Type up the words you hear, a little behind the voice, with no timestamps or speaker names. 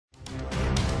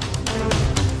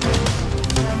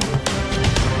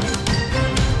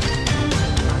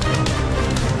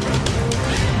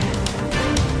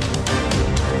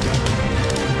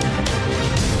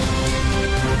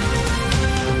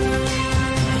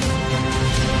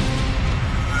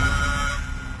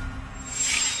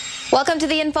Welcome to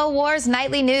the INFOWARS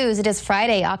Nightly News. It is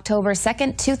Friday, October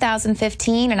 2nd,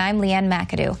 2015, and I'm Leanne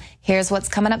McAdoo. Here's what's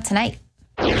coming up tonight.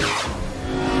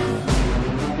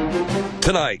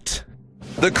 Tonight,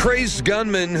 the crazed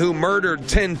gunman who murdered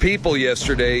 10 people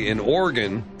yesterday in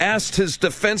Oregon asked his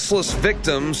defenseless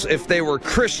victims if they were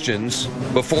Christians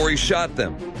before he shot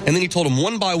them. And then he told them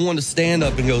one by one to stand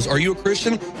up and goes, "Are you a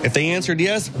Christian?" If they answered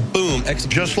yes, boom,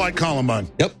 execution. Just like Columbine.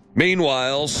 Yep.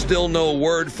 Meanwhile, still no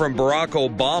word from Barack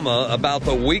Obama about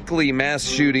the weekly mass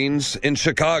shootings in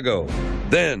Chicago.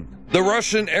 Then, the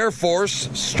Russian Air Force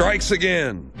strikes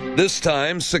again, this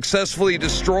time successfully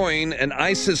destroying an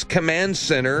ISIS command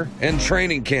center and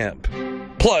training camp.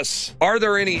 Plus, are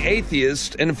there any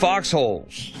atheists in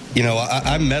foxholes? You know,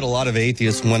 I met a lot of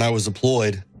atheists when I was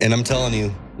deployed, and I'm telling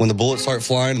you, when the bullets start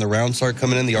flying, the rounds start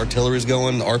coming in, the artillery's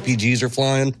going, the RPGs are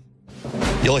flying,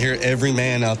 you'll hear every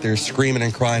man out there screaming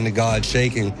and crying to God,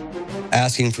 shaking,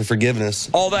 asking for forgiveness.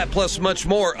 All that plus much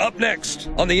more up next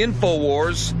on the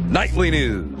INFOWARS Nightly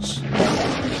News.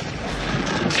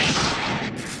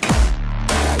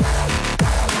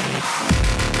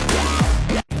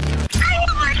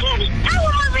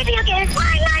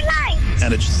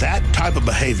 And it's that type of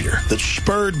behavior that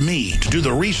spurred me to do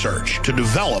the research to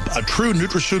develop a true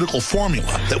nutraceutical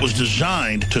formula that was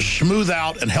designed to smooth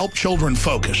out and help children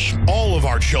focus. All of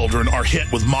our children are hit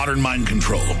with modern mind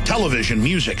control. Television,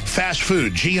 music, fast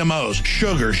food, GMOs,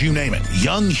 sugars, you name it.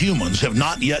 Young humans have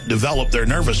not yet developed their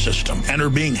nervous system and are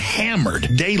being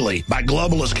hammered daily by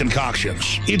globalist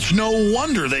concoctions. It's no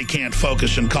wonder they can't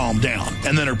focus and calm down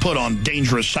and then are put on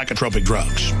dangerous psychotropic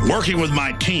drugs. Working with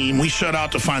my team, we set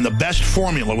out to find the best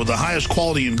formula with the highest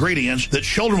quality ingredients that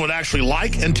children would actually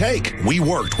like and take. We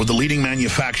worked with the leading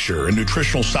manufacturer in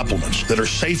nutritional supplements that are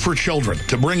safe for children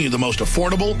to bring you the most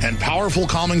affordable and powerful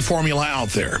calming formula out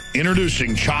there.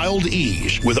 Introducing Child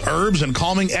Ease with herbs and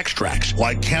calming extracts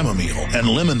like chamomile and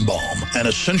lemon balm and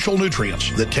essential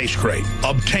nutrients that taste great.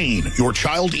 Obtain your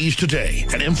Child Ease today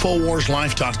at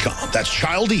InfoWarsLife.com. That's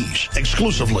Child Ease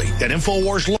exclusively at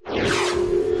InfoWars.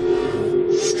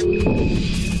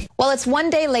 Well, it's one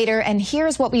day later, and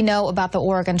here's what we know about the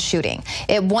Oregon shooting.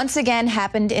 It once again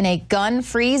happened in a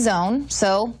gun-free zone,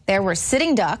 so there were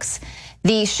sitting ducks.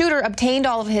 The shooter obtained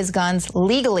all of his guns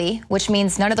legally, which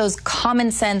means none of those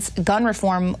common-sense gun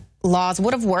reform laws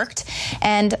would have worked,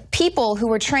 and people who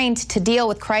were trained to deal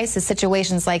with crisis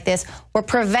situations like this were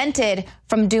prevented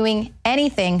from doing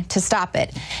anything to stop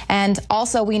it. And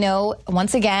also we know,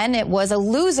 once again, it was a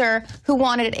loser who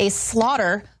wanted a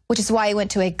slaughter, which is why he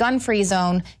went to a gun-free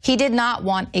zone. He did not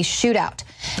want a shootout.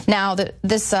 Now,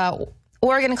 this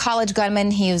Oregon college gunman,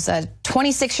 he was a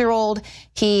 26-year-old.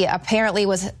 He apparently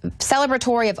was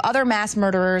celebratory of other mass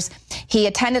murderers. He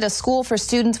attended a school for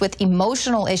students with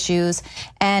emotional issues,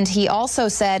 and he also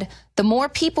said, the more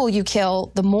people you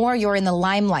kill, the more you're in the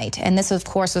limelight. And this, of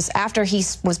course, was after he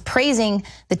was praising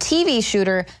the TV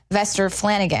shooter, Vester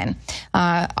Flanagan.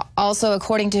 Also,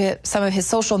 according to some of his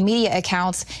social media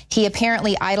accounts, he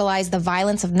apparently idolized the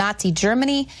violence of Nazi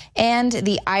Germany and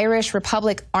the Irish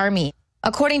Republic Army.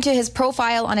 According to his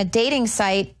profile on a dating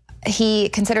site, he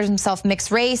considers himself mixed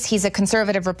race. He's a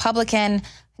conservative Republican,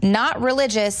 not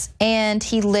religious, and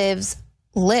he lived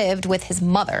with his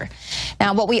mother.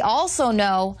 Now, what we also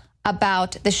know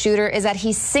about the shooter is that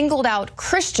he singled out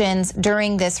Christians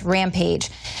during this rampage.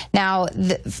 Now,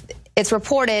 it's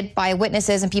reported by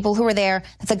witnesses and people who were there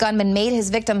that the gunman made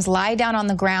his victims lie down on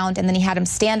the ground, and then he had them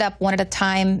stand up one at a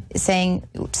time saying,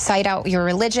 cite out your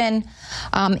religion.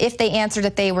 If they answered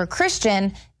that they were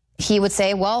Christian, he would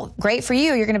say, well, great for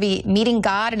you. You're going to be meeting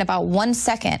God in about 1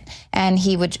 second. And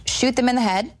he would shoot them in the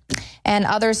head. And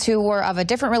others who were of a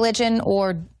different religion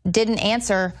or didn't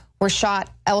answer were shot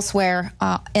elsewhere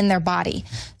in their body.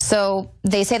 So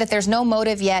they say that there's no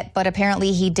motive yet, but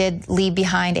apparently he did leave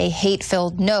behind a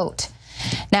hate-filled note.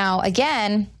 Now,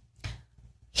 again,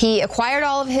 he acquired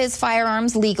all of his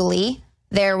firearms legally.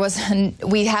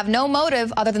 We have no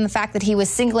motive other than the fact that he was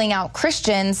singling out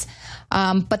Christians,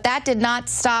 but that did not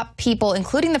stop people,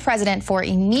 including the president, for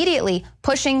immediately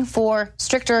pushing for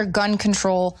stricter gun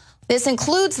control. This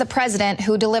includes the president,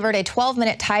 who delivered a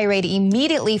 12-minute tirade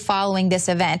immediately following this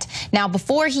event. Now,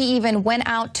 before he even went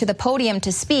out to the podium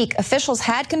to speak, officials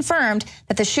had confirmed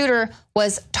that the shooter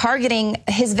was targeting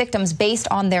his victims based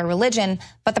on their religion,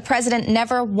 but the president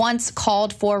never once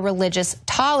called for religious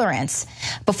tolerance.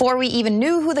 Before we even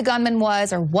knew who the gunman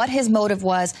was or what his motive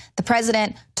was, the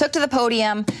president took to the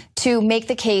podium to make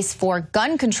the case for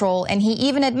gun control, and he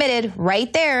even admitted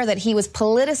right there that he was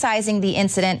politicizing the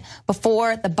incident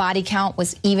before the body count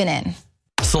was even in.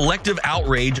 Selective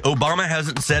outrage. Obama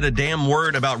hasn't said a damn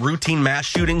word about routine mass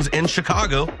shootings in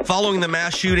Chicago. Following the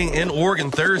mass shooting in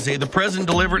Oregon Thursday, the president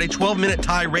delivered a 12-minute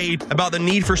tirade about the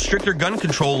need for stricter gun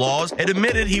control laws and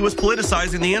admitted he was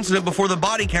politicizing the incident before the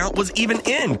body count was even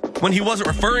in. When he wasn't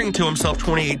referring to himself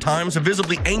 28 times, a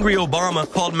visibly angry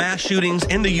Obama called mass shootings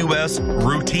in the U.S.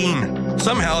 routine.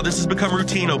 Somehow, this has become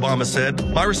routine, Obama said.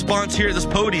 My response here at this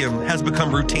podium has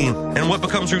become routine. And what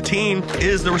becomes routine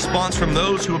is the response from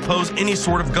those who oppose any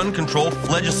sort of gun control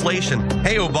legislation.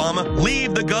 Hey, Obama,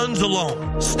 leave the guns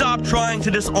alone. Stop trying to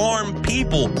disarm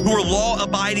people who are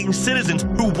law-abiding citizens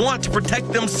who want to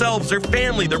protect themselves, their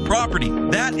family, their property.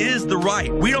 That is the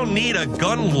right. We don't need a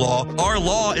gun law. Our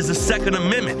law is the Second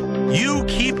Amendment. You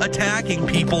keep attacking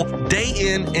people day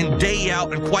in and day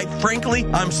out, and quite frankly,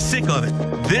 I'm sick of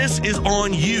it. This is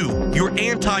on you, your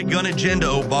anti-gun agenda,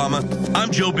 Obama. I'm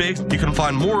Joe Biggs. You can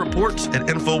find more reports at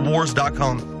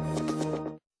INFOWARS.com.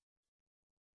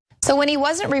 So when he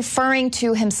wasn't referring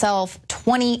to himself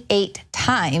 28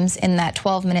 times in that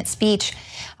 12-minute speech,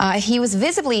 he was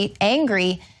visibly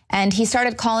angry, and he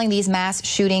started calling these mass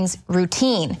shootings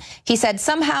routine. He said,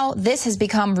 somehow this has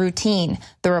become routine.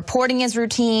 The reporting is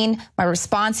routine. My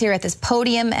response here at this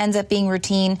podium ends up being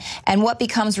routine. And what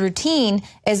becomes routine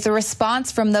is the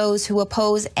response from those who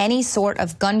oppose any sort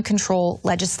of gun control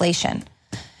legislation.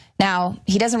 Now,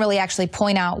 he doesn't really actually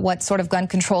point out what sort of gun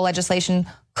control legislation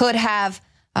could have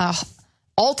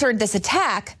altered this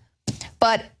attack,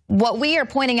 but what we are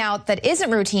pointing out that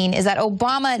isn't routine is that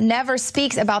Obama never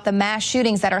speaks about the mass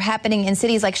shootings that are happening in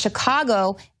cities like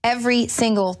Chicago every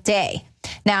single day.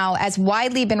 Now, as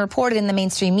widely been reported in the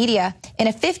mainstream media, in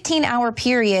a 15-hour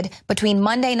period between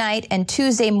Monday night and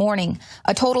Tuesday morning,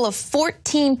 a total of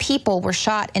 14 people were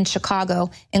shot in Chicago,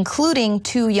 including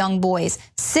 2 young boys.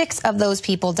 6 of those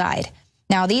people died.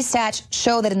 Now, these stats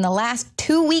show that in the last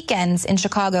 2 weekends in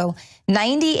Chicago,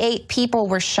 98 people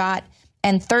were shot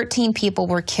and 13 people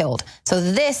were killed. So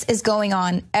this is going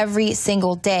on every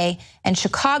single day, and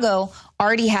Chicago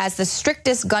already has the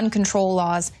strictest gun control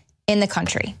laws in the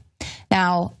country.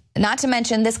 Now, not to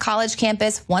mention this college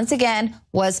campus, once again,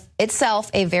 was itself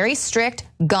a very strict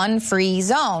gun-free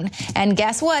zone. And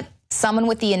guess what? Someone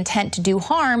with the intent to do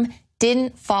harm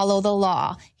didn't follow the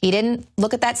law. He didn't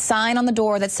look at that sign on the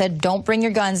door that said, don't bring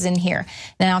your guns in here.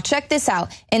 Now, check this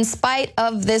out. In spite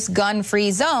of this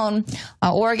gun-free zone,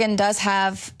 Oregon does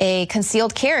have a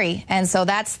concealed carry, and so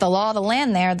that's the law of the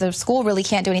land there. The school really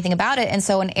can't do anything about it. And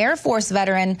so an Air Force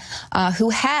veteran who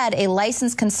had a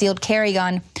licensed concealed carry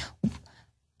gun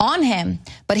on him,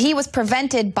 but he was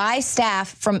prevented by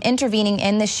staff from intervening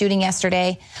in this shooting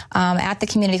yesterday at the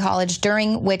community college,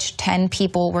 during which 10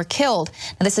 people were killed.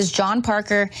 Now, this is John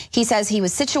Parker. He says he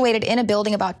was situated in a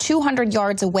building about 200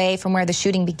 yards away from where the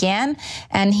shooting began,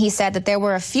 and he said that there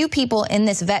were a few people in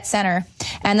this vet center,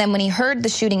 and then when he heard the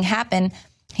shooting happen,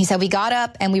 he said, we got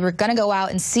up and we were going to go out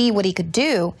and see what he could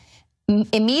do.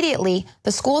 Immediately,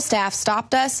 the school staff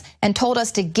stopped us and told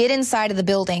us to get inside of the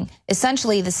building.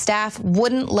 Essentially, the staff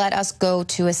wouldn't let us go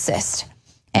to assist.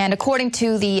 And according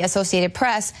to the Associated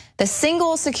Press, the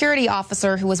single security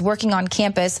officer who was working on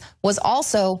campus was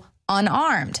also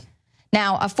unarmed.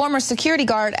 Now, a former security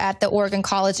guard at the Oregon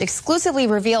College exclusively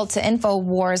revealed to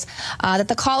INFOWARS that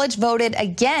the college voted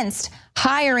against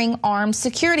hiring armed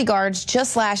security guards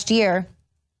just last year.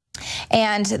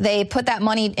 And they put that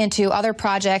money into other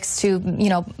projects to,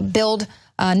 build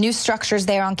new structures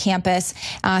there on campus.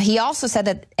 He also said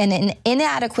that an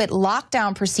inadequate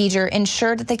lockdown procedure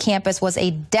ensured that the campus was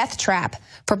a death trap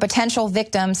for potential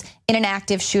victims in an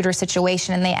active shooter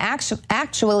situation. And they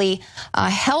actually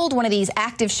held one of these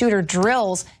active shooter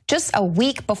drills just a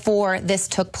week before this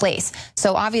took place.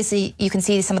 So obviously you can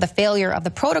see some of the failure of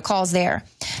the protocols there.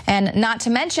 And not to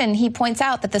mention, he points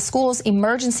out that the school's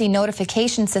emergency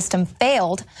notification system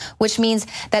failed, which means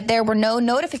that there were no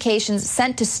notifications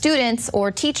sent to students or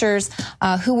teachers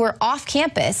who were off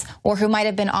campus or who might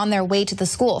have been on their way to the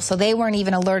school. So they weren't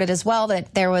even alerted as well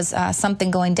that there was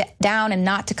something going down and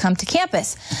not to come to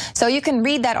campus. So you can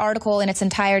read that article in its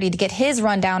entirety to get his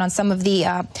rundown on some of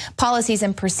the policies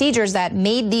and procedures that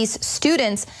made these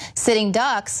students sitting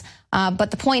ducks.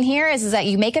 But the point here is that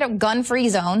you make it a gun-free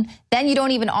zone, then you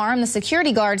don't even arm the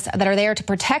security guards that are there to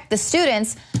protect the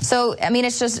students. So, I mean,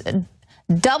 it's just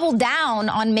double down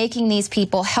on making these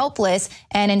people helpless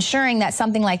and ensuring that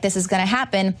something like this is going to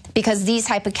happen, because these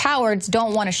type of cowards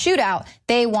don't want a shootout.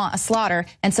 They want a slaughter.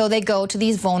 And so they go to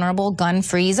these vulnerable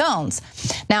gun-free zones.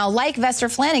 Now, like Vester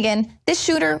Flanagan, this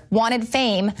shooter wanted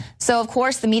fame. So, of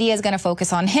course, the media is going to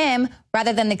focus on him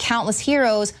rather than the countless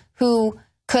heroes who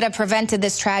could have prevented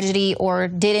this tragedy or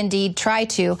did indeed try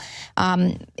to.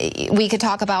 We could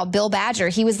talk about Bill Badger.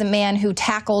 He was the man who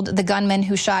tackled the gunman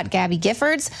who shot Gabby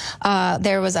Giffords.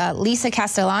 There was Lisa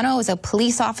Castellano, was a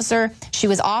police officer. She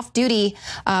was off duty,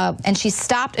 and she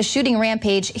stopped a shooting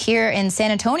rampage here in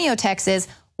San Antonio, Texas,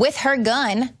 with her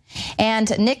gun.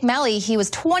 And Nick Melly, he was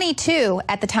 22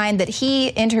 at the time that he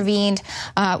intervened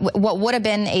what would have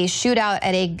been a shootout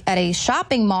at a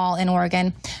shopping mall in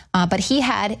Oregon, but he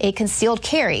had a concealed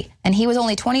carry, and he was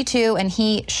only 22, and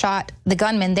he shot the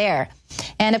gunman there.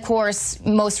 And of course,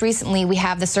 most recently, we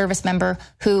have the service member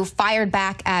who fired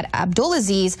back at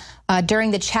Abdulaziz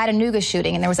during the Chattanooga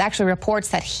shooting, and there was actually reports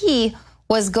that he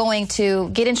was going to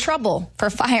get in trouble for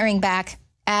firing back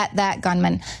at that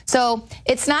gunman. So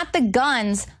it's not the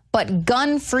guns, but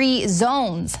gun-free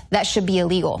zones that should be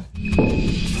illegal.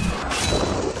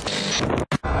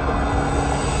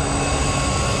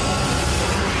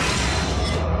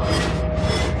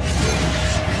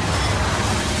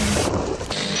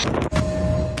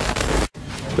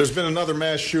 There's been another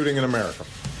mass shooting in America,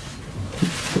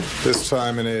 this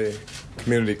time in a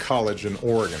community college in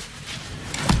Oregon.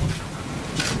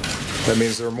 That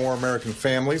means there are more American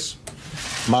families,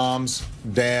 moms,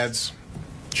 dads,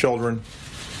 children,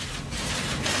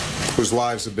 whose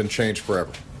lives have been changed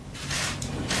forever.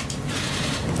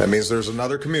 That means there's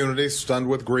another community stunned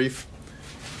with grief,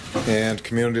 and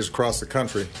communities across the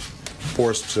country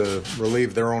forced to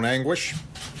relieve their own anguish,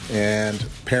 and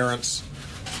parents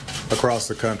across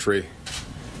the country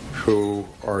who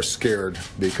are scared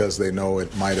because they know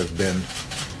it might have been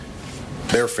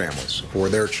their families or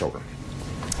their children.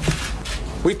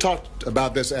 We talked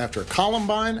about this after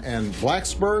Columbine and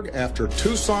Blacksburg, after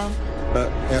Tucson,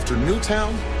 after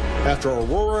Newtown, after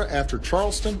Aurora, after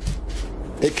Charleston.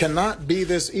 It cannot be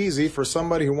this easy for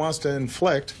somebody who wants to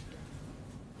inflict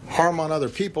harm on other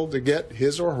people to get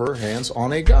his or her hands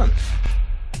on a gun.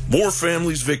 More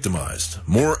families victimized,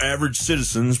 more average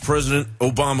citizens President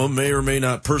Obama may or may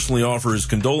not personally offer his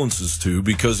condolences to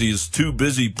because he is too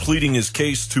busy pleading his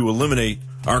case to eliminate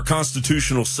our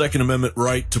constitutional Second Amendment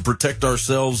right to protect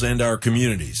ourselves and our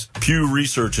communities. Pew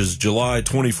Research's July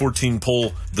 2014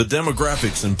 poll, The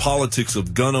Demographics and Politics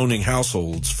of Gun-Owning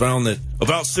Households, found that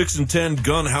about 6 in 10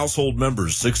 gun household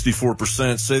members,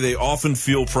 64%, say they often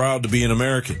feel proud to be an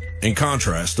American. In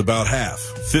contrast, about half,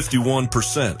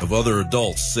 51% of other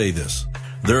adults say this.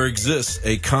 There exists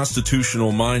a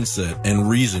constitutional mindset and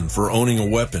reason for owning a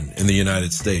weapon in the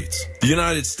United States. The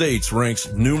United States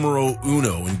ranks numero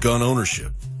uno in gun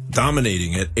ownership,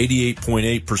 dominating at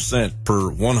 88.8%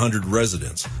 per 100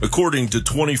 residents, according to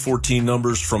 2014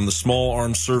 numbers from the Small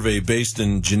Arms Survey based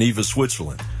in Geneva,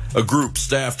 Switzerland, a group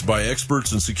staffed by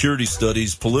experts in security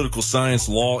studies, political science,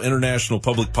 law, international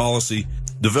public policy,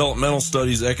 developmental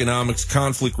studies, economics,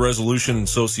 conflict resolution, and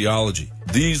sociology.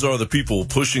 These are the people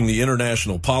pushing the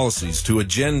international policies to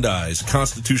agendize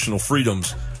constitutional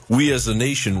freedoms we as a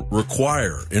nation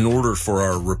require in order for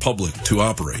our republic to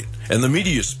operate. And the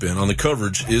media spin on the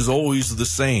coverage is always the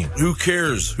same. Who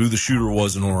cares who the shooter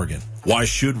was in Oregon? Why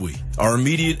should we? Our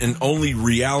immediate and only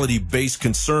reality-based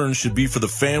concern should be for the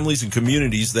families and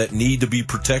communities that need to be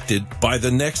protected by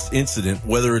the next incident,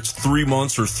 whether it's 3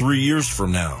 months or 3 years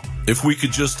from now. If we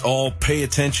could just all pay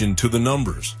attention to the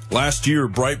numbers. Last year,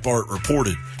 Breitbart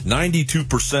reported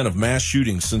 92% of mass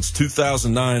shootings since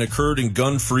 2009 occurred in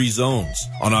gun-free zones.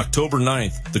 On October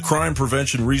 9th, the Crime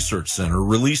Prevention Research Center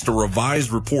released a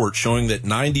revised report showing that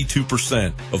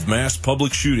 92% of mass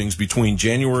public shootings between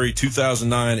January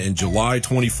 2009 and July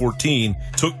 2014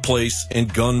 took place in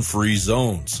gun-free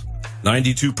zones.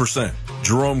 92%.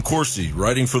 Jerome Corsi,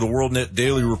 writing for the WorldNet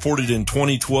Daily, reported in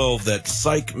 2012 that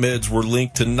psych meds were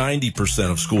linked to 90%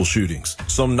 of school shootings.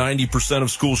 Some 90% of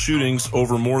school shootings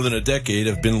over more than a decade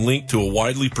have been linked to a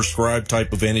widely prescribed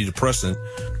type of antidepressant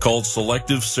called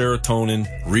selective serotonin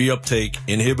reuptake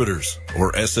inhibitors,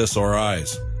 or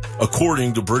SSRIs.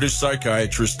 According to British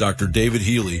psychiatrist Dr. David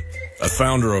Healy, a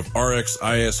founder of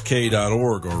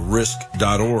RxISK.org or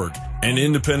risk.org, an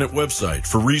independent website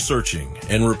for researching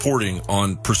and reporting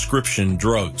on prescription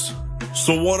drugs.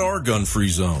 So what are gun-free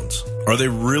zones? Are they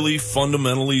really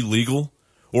fundamentally legal?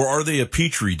 Or are they a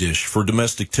petri dish for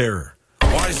domestic terror?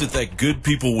 Why is it that good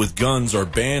people with guns are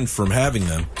banned from having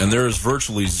them, and there is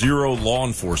virtually zero law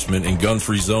enforcement in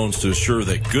gun-free zones to assure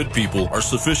that good people are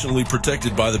sufficiently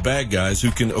protected by the bad guys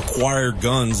who can acquire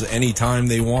guns anytime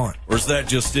they want? Or is that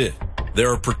just it? They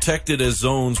are protected as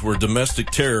zones where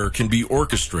domestic terror can be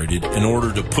orchestrated in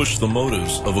order to push the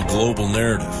motives of a global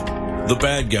narrative. The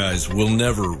bad guys will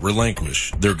never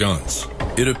relinquish their guns.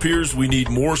 It appears we need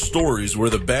more stories where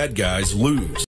the bad guys lose.